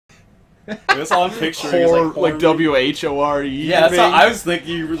That's all I'm picturing. Is Like W-H-O-R-E. Yeah, that's how I was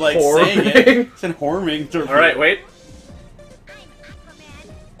thinking. You were like saying it. It's in Horming. Alright, wait.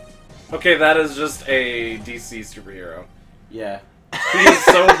 Okay, that is just a DC superhero. Yeah. He is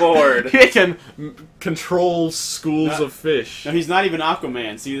so bored. He can control schools of fish. No, he's not even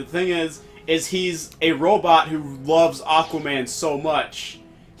Aquaman. See, the thing is he's a robot who loves Aquaman so much,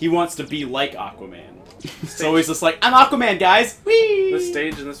 he wants to be like Aquaman. So he's just like, I'm Aquaman, guys! Whee! This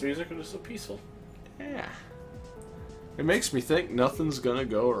stage and this music are just so peaceful. Yeah. It makes me think nothing's gonna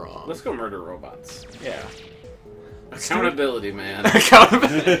go wrong. Let's go murder robots. Yeah. Accountability, man.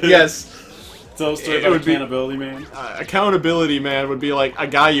 Accountability. Yes. So it would accountability, man. Accountability man would be like a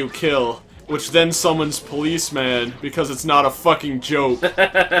guy you kill, which then summons policeman because it's not a fucking joke. Sorry.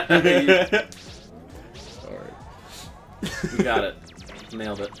 You got it.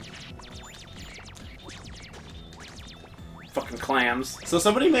 Nailed it. Fucking clams. So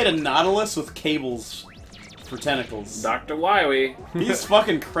somebody made a Nautilus with cables for tentacles. Dr. Wily. He's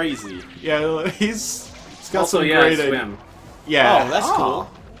fucking crazy. Yeah, he's got Also, some yeah, great swim. Yeah. Oh, that's cool.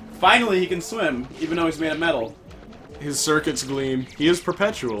 Finally, he can swim, even though he's made of metal. His circuits gleam. He is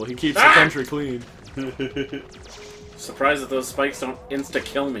perpetual. He keeps the country clean. Surprised that those spikes don't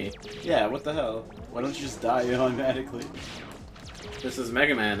insta-kill me. Yeah, what the hell? Why don't you just die automatically? This is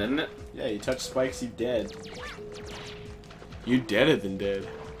Mega Man, isn't it? Yeah, you touch spikes, you dead. You deader than dead.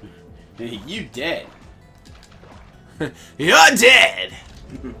 You dead. You're dead!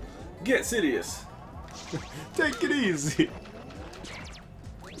 Get Sidious. Take it easy.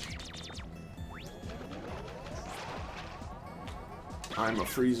 I'm a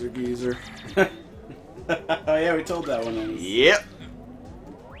freezer geezer. Oh yeah, we told that one. Yep.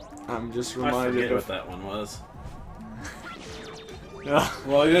 I'm just I reminded forget of what that one was.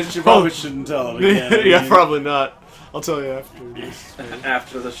 Well, you probably shouldn't tell it again. Yeah, probably not. I'll tell you after this.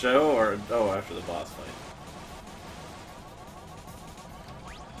 After the show, or after the boss fight?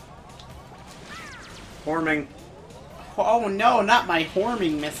 Horming. Oh no, not my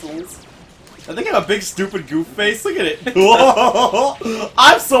Horming missiles. I think I have a big stupid goof face. Look at it.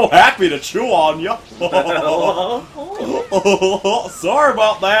 I'm so happy to chew on you. Sorry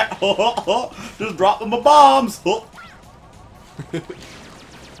about that. Just dropping my bombs.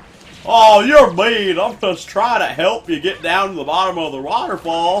 Oh, you're mean. I'm just trying to help you get down to the bottom of the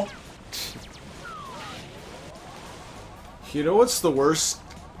waterfall. You know what's the worst,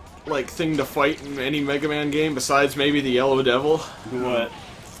 like, thing to fight in any Mega Man game besides maybe the Yellow Devil? What?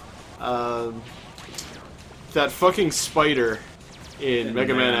 That fucking spider in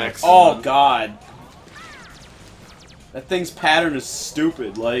Mega Man X. Oh god. That thing's pattern is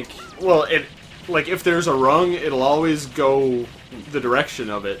stupid. Like, well, if there's a rung, it'll always go the direction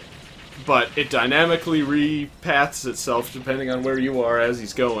of it, but it dynamically repaths itself depending on where you are as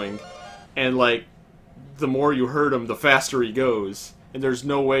he's going, and like, the more you hurt him, the faster he goes, and there's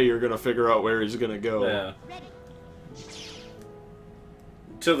no way you're gonna figure out where he's gonna go. Yeah.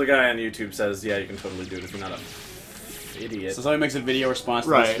 Till the guy on YouTube says, yeah, you can totally do it if you're not a idiot. so somebody makes a video response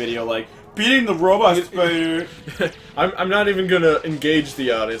to Right. this video like, beating the robot spider. I'm not even gonna engage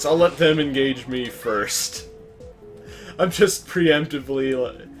the audience. I'll let them engage me first. I'm just preemptively,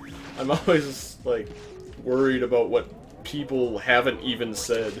 like, I'm always, like, worried about what people haven't even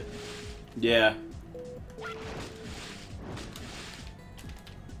said. Yeah.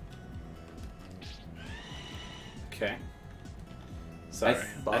 Okay. Sorry.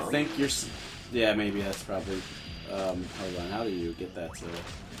 I think you're... Yeah, maybe that's probably... hold on, how do you get that to...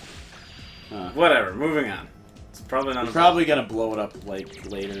 Whatever, moving on. It's probably not... You're probably gonna blow it up, like,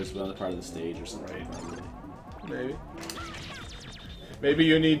 later as another part of the stage or something. Maybe. Maybe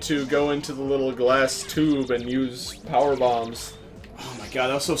you need to go into the little glass tube and use power bombs. Oh my god,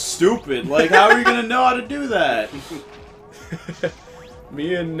 that was so stupid! Like, how are you gonna know how to do that?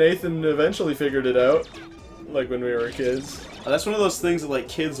 Me and Nathan eventually figured it out, like when we were kids. That's one of those things that, like,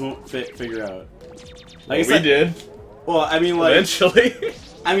 kids won't figure out. Like, we did. Well, I mean, like... Eventually.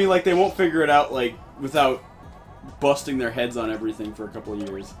 I mean, like, they won't figure it out, like, without busting their heads on everything for a couple of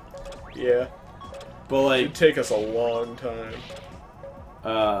years. Yeah. But, like... It'd take us a long time.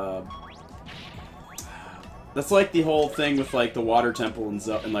 That's like the whole thing with, like, the water temple and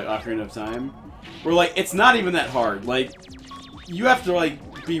like, Ocarina of Time. Where, like, it's not even that hard. Like, you have to,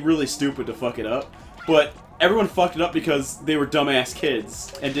 like, be really stupid to fuck it up. But everyone fucked it up because they were dumbass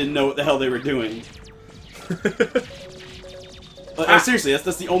kids and didn't know what the hell they were doing. Like, seriously,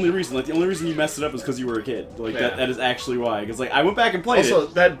 that's the only reason. Like, the only reason you messed it up is because you were a kid. Like, Yeah. that is actually why. Because, like, I went back and played Also,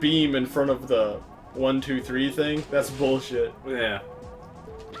 it. that beam in front of the 1, 2, 3 thing, that's bullshit. Yeah.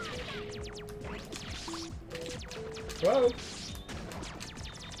 Whoa.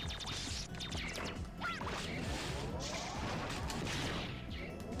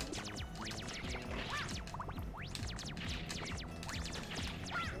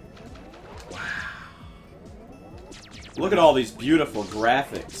 Look at all these beautiful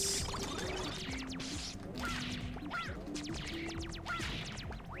graphics.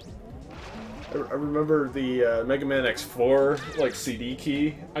 I remember the Megaman X4 like CD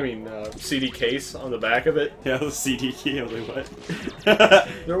key. I mean CD case on the back of it. Yeah, the CD key. Only what?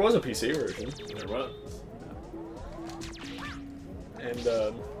 There was a PC version. There was. And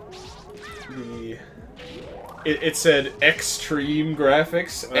it said extreme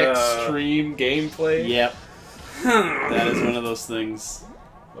graphics, extreme gameplay. Yep. That is one of those things.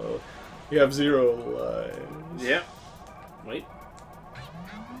 Oh, you have 0 lives. Yep. Wait.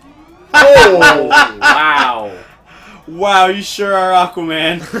 Oh! Wow. Wow, you sure are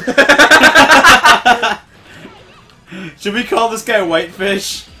Aquaman. Should we call this guy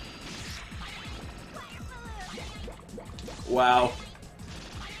Whitefish? Wow.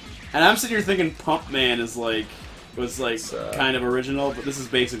 And I'm sitting here thinking Pump Man was kind of original, but this is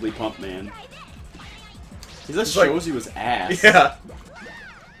basically Pump Man. He just shows you his ass. Yeah.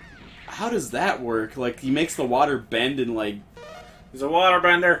 How does that work? Like, he makes the water bend and, like... He's a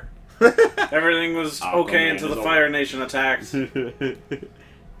waterbender. Everything was okay until the Fire Nation attacked.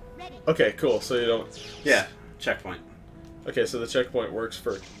 Okay, cool. So you don't... Yeah, checkpoint. Okay, so the checkpoint works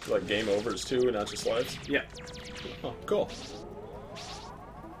for, like, game overs, too, and not just lives? Yeah. Oh, cool.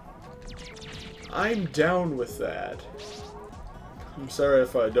 I'm down with that. I'm sorry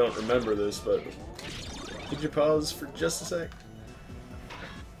if I don't remember this, but... Could you pause for just a sec?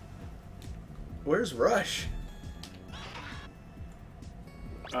 Where's Rush?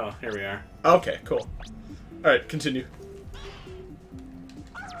 Oh, here we are. Okay, cool. Alright, continue.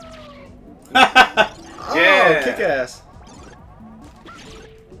 Yeah! Oh, kick-ass!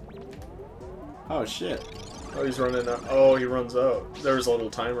 Oh, shit. Oh, he's running out. Oh, he runs out. There was a little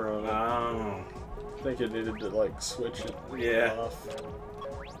timer on it. Oh. I think it needed to, like, switch it Yeah. off.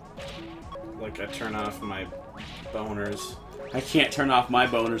 Like, I turn off my boners. I can't turn off my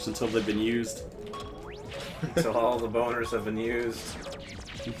boners until they've been used. Until all the boners have been used.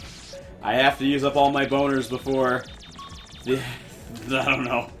 I have to use up all my boners before... I don't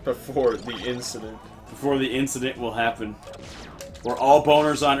know. Before the incident. Before the incident will happen. Where all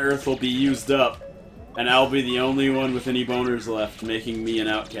boners on Earth will be used up. And I'll be the only one with any boners left, making me an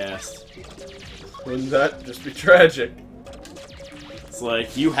outcast. Wouldn't that just be tragic? It's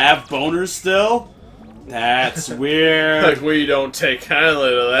like, you have boners still? That's weird. Like, we don't take kindly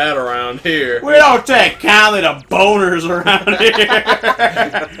to that around here. We don't take kindly to boners around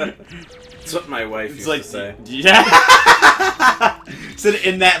here. That's what my wife used to say. Yeah. Said it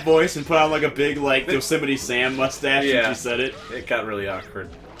in that voice and put on like a big like Yosemite Sam mustache Yeah. when she said it. It got really awkward.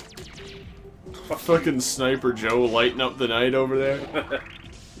 Fucking Sniper Joe lighting up the night over there.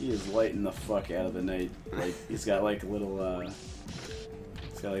 He is lighting the fuck out of the night. Like he's got like a little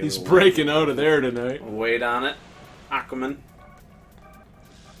He's breaking out of there tonight. Wait on it. Aquaman.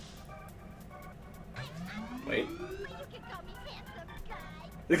 Wait.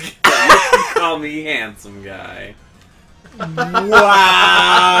 You can call me handsome guy.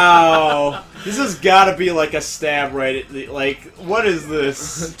 Wow. This has got to be like a stab right at the, like, what is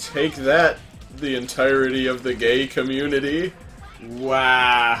this? Take that, the entirety of the gay community.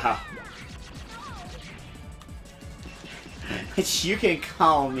 Wow. You can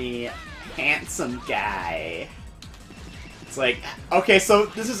call me handsome guy. It's like, okay, so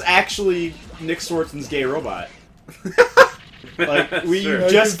this is actually Nick Swartzen's gay robot. Like, Sure. you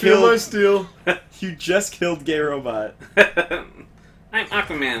just killed. Steel. You just killed gay robot. I'm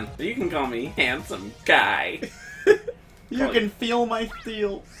Aquaman, but you can call me handsome guy. You can feel my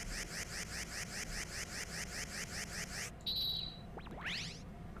steel.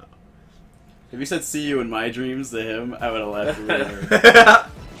 If you said "see you in my dreams" to him, I would have laughed really hard.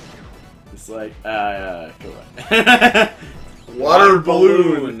 It's like, come on. Water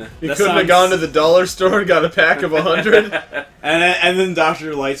balloon. You That couldn't have sounds- gone to the dollar store and got a pack of 100? And then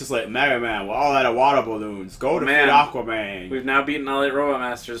Dr. Light's just like, Megaman, well, all that of water balloons. Go to Man. fit Aquaman. We've now beaten all 8 Robot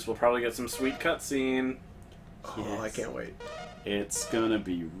Masters. We'll probably get some sweet cutscene. Oh, I can't wait. It's gonna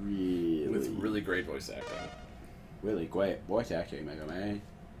be With really great voice acting. really great voice acting, Megaman.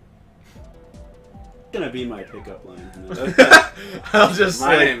 Gonna be my pickup line. I'll just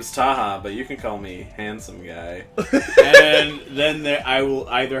My say, name's Taha, but you can call me handsome guy. And then I will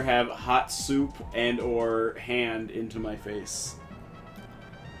either have hot soup and or hand into my face.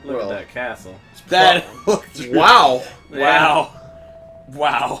 Look Well, at that castle. That looks wow. wow,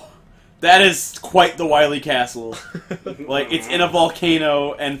 wow. That is quite the Wily Castle. Like, it's in a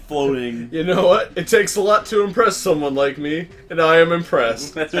volcano and floating. You know what? It takes a lot to impress someone like me, and I am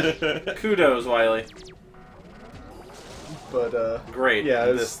impressed. Kudos, Wiley. But, Great. Yeah,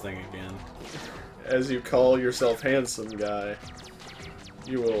 it was- this thing again. as you call yourself handsome guy,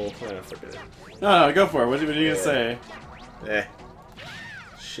 you will... forget it. No, go for it. What are you gonna say?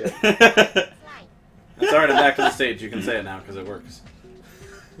 Shit. It's already back to the stage. You can say it now because it works.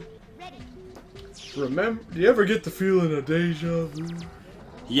 Remember, do you ever get the feeling of deja vu?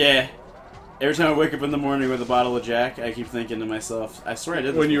 Yeah. Every time I wake up in the morning with a bottle of Jack, I keep thinking to myself, I swear I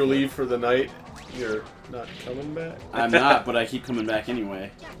did this When you before. leave for the night, you're not coming back? I'm not, but I keep coming back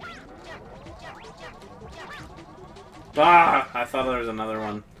anyway. Ah! I thought there was another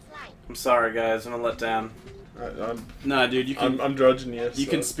one. I'm sorry, guys. I'm a letdown. Nah, dude, you can. I'm drudging you. You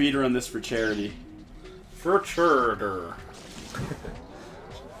can speedrun this for charity. For charter.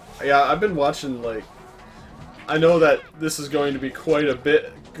 Yeah, I've been watching, like... I know that this is going to be quite a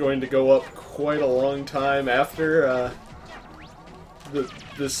bit, going to go up quite a long time after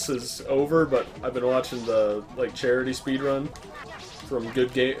this is over, but I've been watching the, like, charity speedrun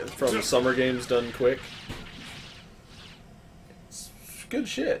from Summer Games Done Quick. It's good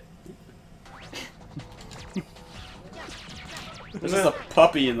shit. There's just a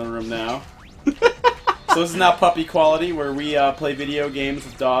puppy in the room now. So this is now puppy quality, where we play video games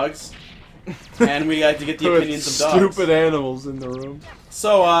with dogs, and we like to get the opinions of dogs. Stupid animals in the room.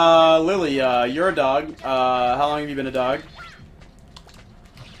 So, Lily, you're a dog. How long have you been a dog?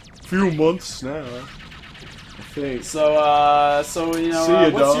 Few months now, I think. So, you know, See ya,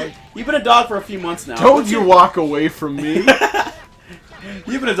 dog. You've been a dog for a few months now. Don't you walk away from me.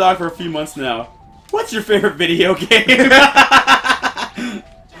 You've been a dog for a few months now. What's your favorite video game?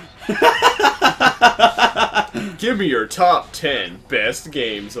 Give me your top 10 best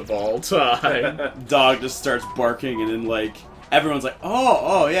games of all time. Dog just starts barking, and then, like, everyone's like,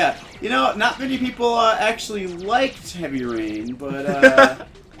 oh, yeah. You know, not many people actually liked Heavy Rain, but,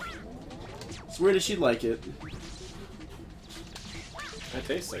 it's weird that she'd like it. I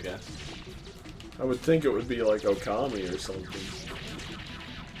taste, I guess. I would think it would be like Okami or something.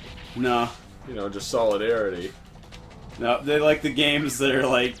 No. You know, just solidarity. No, they like the games that are,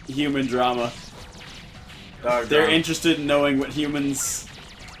 like, human drama. They're interested in knowing what humans...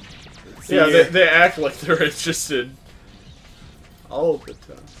 Yeah, they act like they're interested all the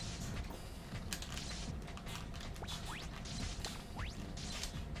time.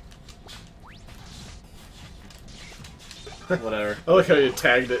 Whatever. I like how you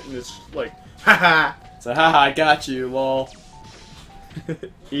tagged it and it's like, haha! So, haha, I got you, lol.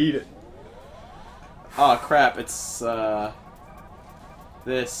 Eat it. Oh, crap, it's,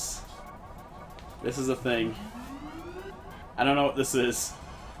 this. This is a thing. I don't know what this is.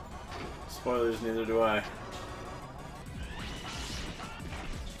 Spoilers, neither do I.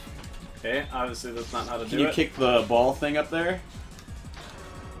 Okay, obviously that's not how to do it. Can you kick the ball thing up there?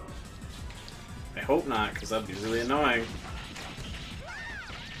 I hope not, because that'd be really annoying.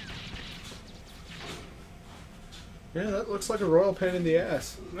 Yeah, that looks like a royal pain in the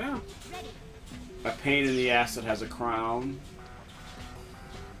ass. Yeah. A pain in the ass that has a crown.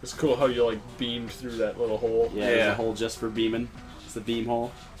 It's cool how you, like, beamed through that little hole. Yeah, there's a hole just for beaming. It's the beam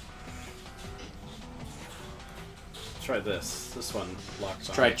hole. Try this. This one locks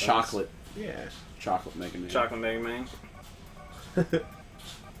on. Try chocolate. Yeah. Chocolate Megaman. Chocolate Megaman.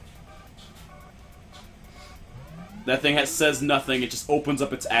 That thing says nothing. It just opens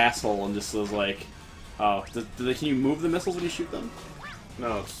up its asshole and just says like, "Oh, can you move the missiles when you shoot them?"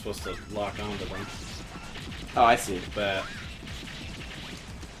 No, it's supposed to lock onto them. Oh, I see.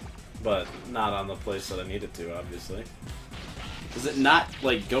 But not on the place that I need it to, obviously. Does it not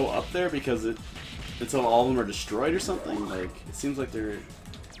like go up there because until all of them are destroyed or something? Like it seems like they're.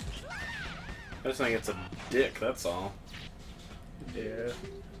 I just think it's a dick. That's all. Yeah.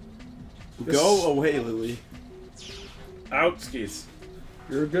 Go away, Lily. Outskis.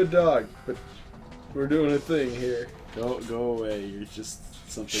 You're a good dog, but we're doing a thing here. Go away. You're just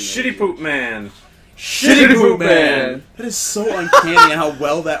something. Shitty poop man. Shitty poop man. That is so uncanny how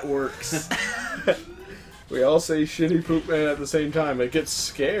well that works. We all say shitty poop man at the same time. It gets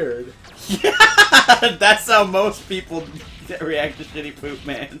scared. Yeah, that's how most people react to shitty poop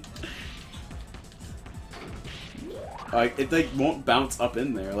man. Like it like won't bounce up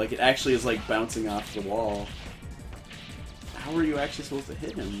in there. Like it actually is like bouncing off the wall. How are you actually supposed to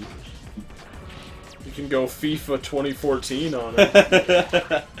hit him? You can go FIFA 2014 on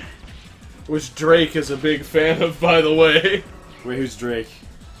it. Which Drake is a big fan of, by the way. Wait, who's Drake?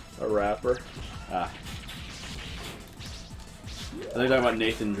 A rapper. Ah. I thought you were talking about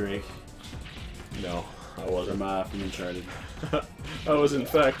Nathan Drake. No, I wasn't. From Uncharted. I was, in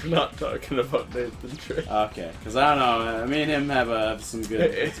fact, not talking about Nathan Drake. Okay, because I don't know. Me and him have some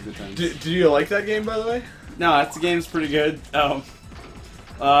good times. Do you like that game, by the way? No, that game's pretty good.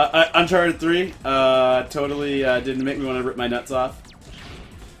 Uncharted 3 totally didn't make me want to rip my nuts off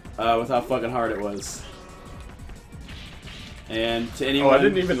with how fucking hard it was. And to anyone... Oh, I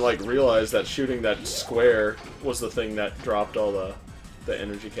didn't even, like, realize that shooting that square was the thing that dropped all the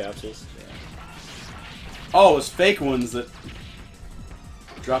energy capsules. Yeah. Oh, it was fake ones that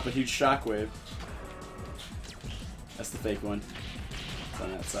drop a huge shockwave. That's the fake one. It's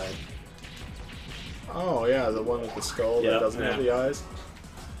on that side. Oh, yeah, the one with the skull that doesn't have the eyes.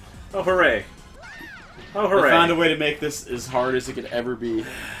 Oh, hooray. Oh, hooray. They found a way to make this as hard as it could ever be.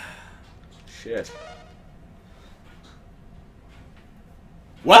 Shit.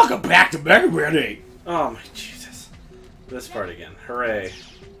 Welcome back to Megaman 8! Oh my Jesus. This part again. Hooray.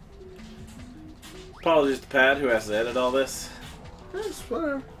 Apologies to Pat, who has to edit all this. It's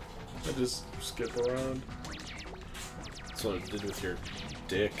whatever. I just skip around. That's what it did with your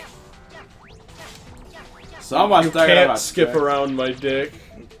dick. Someone's You talking can't about skip sex. around my dick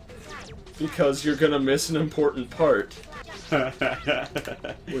because you're gonna miss an important part,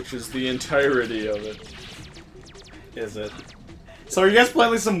 which is the entirety of it. Is it? So are you guys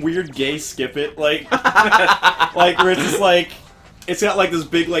playing like some weird gay skip it? Like, like where it's just like, it's got like this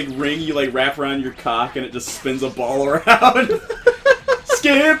big like ring you like wrap around your cock and it just spins a ball around.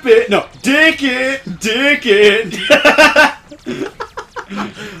 Skip it! No, dick it! Dick it!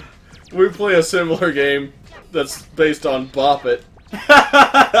 We play a similar game that's based on Bop It.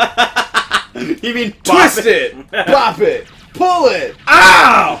 You mean Twist it! Bop it! Pull it!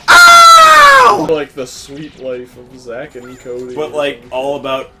 Ow! Ow! Like the sweet life of Zack and Cody. But like all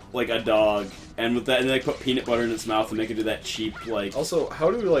about like a dog, and with that, and they put peanut butter in its mouth and make it do that cheap like. Also,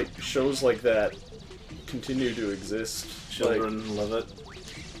 how do like shows like that continue to exist? Children love it.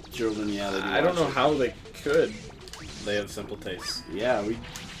 Children, yeah, they do. I don't know watch it. how they could. They have simple tastes. Yeah,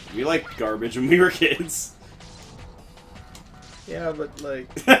 we liked garbage when we were kids. Yeah, but like,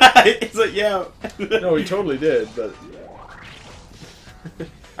 It's like yeah. no, we totally did. But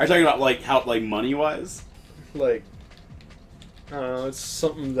Are you talking about like how like money wise? like, I don't know. It's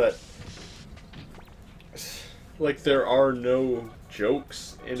something that like there are no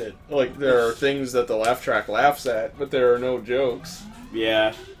jokes in it. Like there are things that the laugh track laughs at, but there are no jokes.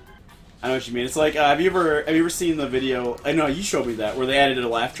 Yeah, I know what you mean. It's like have you ever seen the video? I know you showed me that where they added a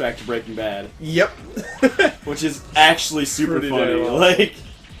laugh track to Breaking Bad, Yep. which is actually super Pretty funny. damn awesome. Like.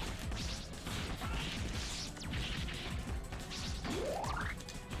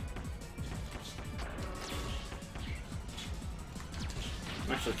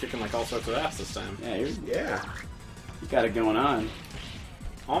 I'm actually kicking like all sorts of ass this time. Yeah, you Yeah. got it going on.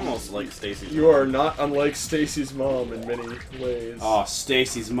 Almost like Stacy's. You are not unlike Stacy's mom in many ways. Oh,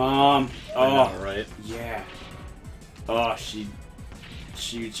 Stacy's mom. I Oh, know, right? yeah. Oh, she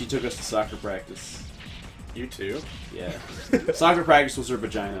took us to soccer practice. You too? Yeah. Soccer practice was her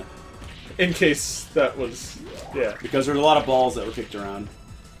vagina. In case that was, yeah. Because there were a lot of balls that were kicked around.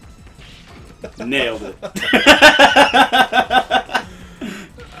 Nailed it.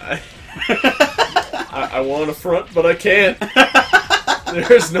 I want to front, but I can't.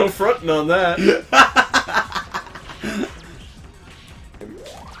 There's no fronting on that.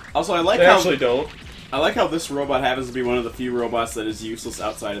 Also, I like They how actually don't. I like how this robot happens to be one of the few robots that is useless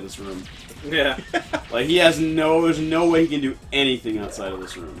outside of this room. Yeah. Like there's no way he can do anything outside of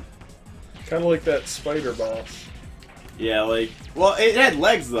this room. Kind of like that spider boss. Yeah, like well, it had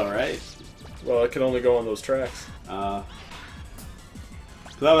legs though, right? Well, it can only go on those tracks. Cause I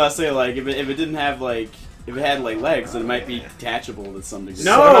was about to say like if it didn't have like if it had like legs, then it might be detachable to some degree.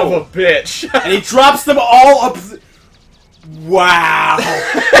 No! Son of a bitch! And he drops them all up. Wow!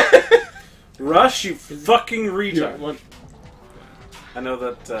 Rush, you fucking Yeah, retard. what- I know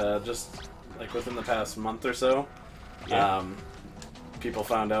that just like within the past month or so, Yeah. people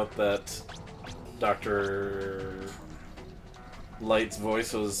found out that Dr. Light's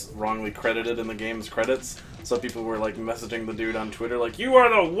voice was wrongly credited in the game's credits. So people were like messaging the dude on Twitter like, "You are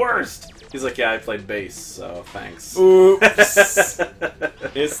the worst!" He's like, "Yeah, I played bass, so thanks." Oops.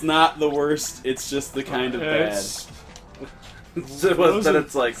 It's not the worst. It's just the kind of bad. It's- It was that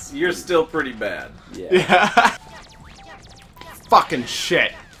it's like, you're still pretty bad. Yeah. Yeah. Fucking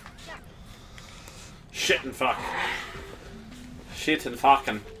shit. Shit and fuck. Shit and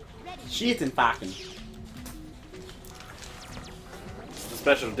fucking. Shit and fucking. It's the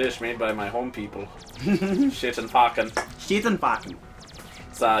special dish made by my home people. Shit and fucking. Shit and fucking.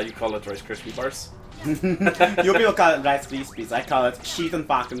 It's, you call it Rice Krispie bars? You people call it Rice Krispies. I call it shit and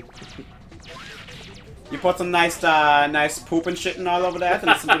fucking. You put some nice poop and shitting all over that,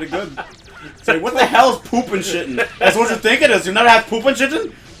 and it's pretty good. So what the hell is poop and shitting? That's what you think it is. You never had poop and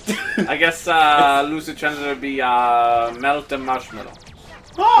shitting? I guess Lucy Chandler would be melt and marshmallow.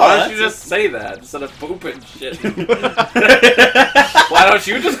 Oh, Why don't you just say that instead of pooping shit? Why don't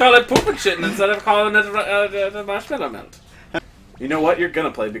you just call it pooping shit instead of calling it marshmallow melt? You know what? You're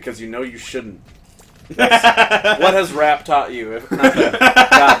gonna play because you know you shouldn't. What has rap taught you? If not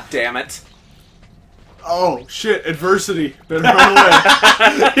God damn it. Oh, shit, adversity. Better run away.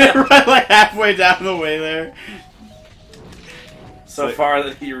 You're right, like halfway down the way there. So far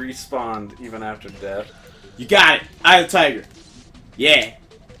that he respawned even after death. You got it. Eye of the tiger. Yeah.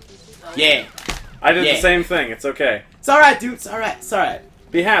 Yeah. I did the same thing. It's okay. It's alright, dude. It's alright. It's alright.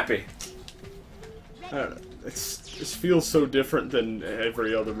 Be happy. I don't know. This feels so different than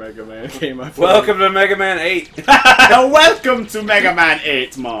every other Mega Man game I've played. Welcome to Megaman 8. Welcome to Megaman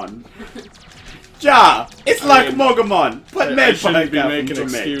 8, mon. Ja, it's like Megaman, but I shouldn't be making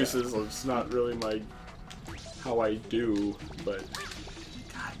excuses. It's not really how I do, but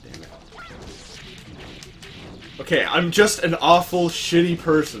God damn it. Okay, I'm just an awful, shitty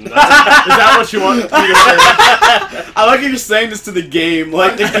person. Is that what you want me to say? I like you're saying this to the game.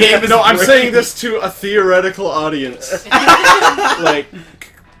 Like the game is. No, I'm saying this to a theoretical audience. Like,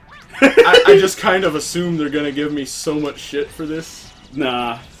 I just kind of assume they're gonna give me so much shit for this.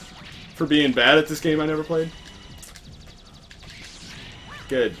 Nah. For being bad at this game I never played.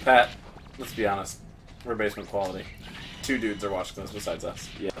 Good. Pat, let's be honest. We're basement quality. 2 dudes are watching this besides us.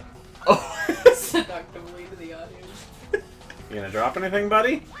 Yeah. Oh. Seductively to the audience. You gonna drop anything,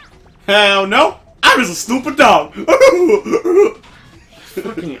 buddy? Hell no. I'm just a stupid dog.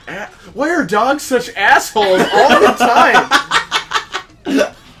 Fucking why are dogs such assholes all the time?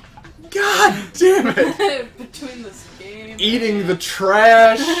 God damn it! Between this game. Eating the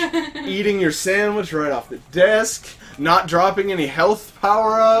trash, eating your sandwich right off the desk, not dropping any health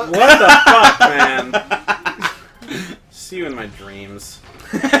power up. What the fuck, man? See you in my dreams.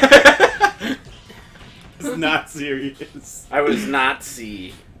 It's not serious. I was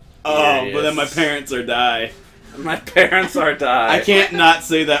Nazi. Oh, but then my parents are die. My parents are die. I can't not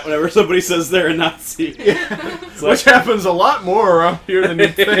say that whenever somebody says they're a Nazi. Like, which happens a lot more around here than you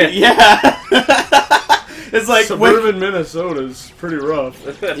think. Yeah. It's like suburban Minnesota's pretty rough.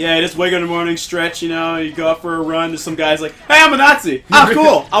 Yeah, you just wake up in the morning, stretch, you know, you go out for a run, there's some guy's like, hey, I'm a Nazi! Ah,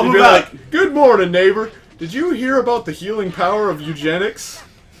 cool! I'll move out! Like, good morning, neighbor. Did you hear about the healing power of eugenics?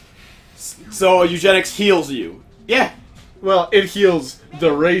 So, eugenics heals you. Yeah. Well, it heals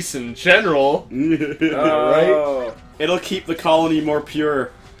the race in general. Right? It'll keep the colony more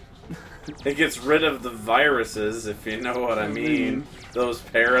pure. It gets rid of the viruses, if you know what I mean. Those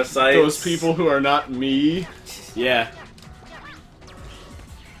parasites. Those people who are not me. Yeah.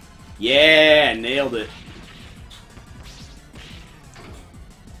 Yeah, nailed it.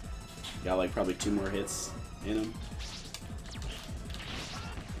 Got like probably 2 more hits in him.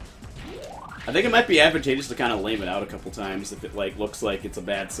 I think it might be advantageous to kind of lame it out a couple times if it like looks like it's a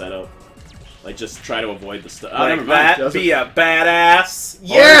bad setup. Like just try to avoid the stuff. Like that, be a badass.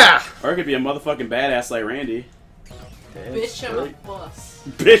 Yeah! Or it could be a motherfucking badass like Randy. Bitch, I'm a bus.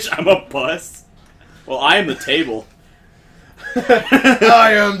 Bitch, I'm a bus. Well, I am the table.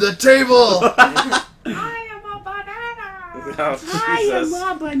 I am the table! I am a banana! Oh, Jesus.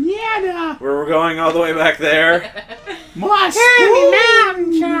 a banana. We're going all the way back there. My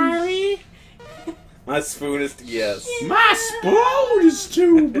spoon, Charlie. My spoon is... Yes. My spoon is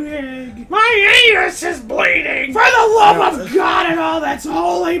too big. My anus is bleeding! For the love of God and all that's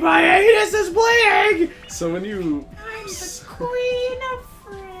holy, my anus is bleeding. So when you... I'm the queen of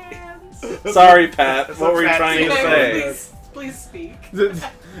France. Sorry, Pat. What were you Pat trying to said. say? Please speak.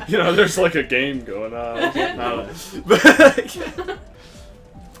 You know, there's like a game going on.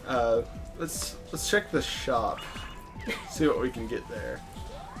 Let's check the shop. See what we can get there.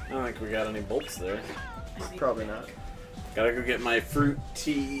 I don't think we got any bolts there. Probably not. Gotta go get my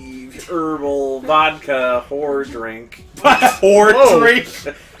fruity herbal vodka whore drink. Whore drink.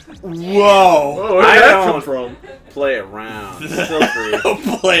 Whoa. Whoa, where did that come from? Play around. Still free.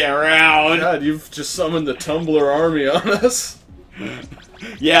 Play around. God, you've just summoned the Tumblr army on us.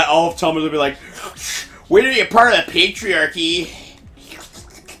 Yeah, all of Tumblr will be like, wait till you're part of the patriarchy.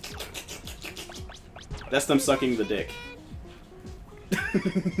 That's them sucking the dick.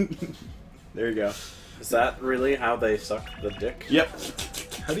 There you go. Is that really how they suck the dick? Yep.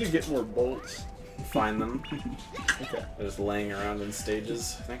 How do you get more bolts? Find them. Okay. They're just laying around in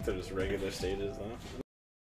stages. I think they're just regular stages, though.